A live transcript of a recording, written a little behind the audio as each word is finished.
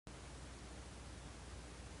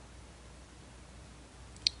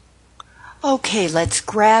Okay, let's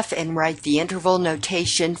graph and write the interval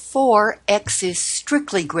notation for x is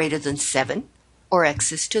strictly greater than 7, or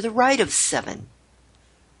x is to the right of 7.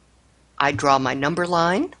 I draw my number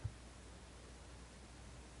line.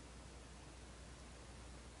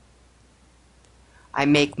 I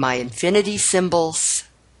make my infinity symbols,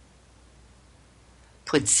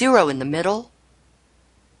 put 0 in the middle,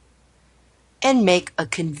 and make a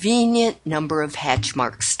convenient number of hatch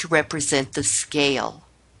marks to represent the scale.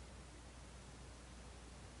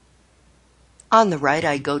 On the right,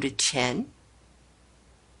 I go to 10,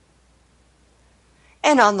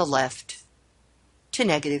 and on the left to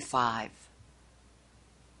 -5.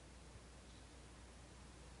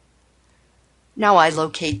 Now I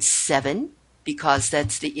locate 7 because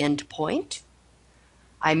that's the end point.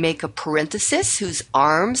 I make a parenthesis whose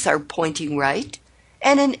arms are pointing right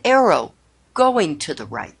and an arrow going to the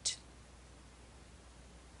right.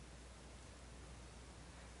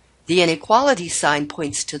 The inequality sign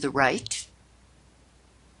points to the right.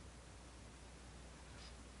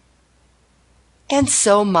 And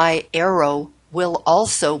so my arrow will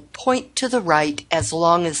also point to the right as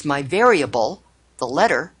long as my variable, the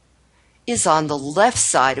letter, is on the left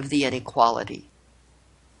side of the inequality.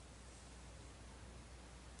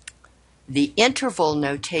 The interval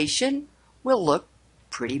notation will look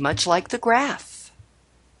pretty much like the graph,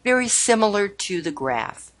 very similar to the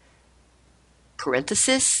graph.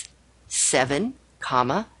 Parenthesis, 7,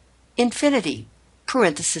 comma, infinity,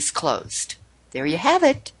 parenthesis closed. There you have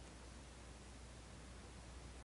it.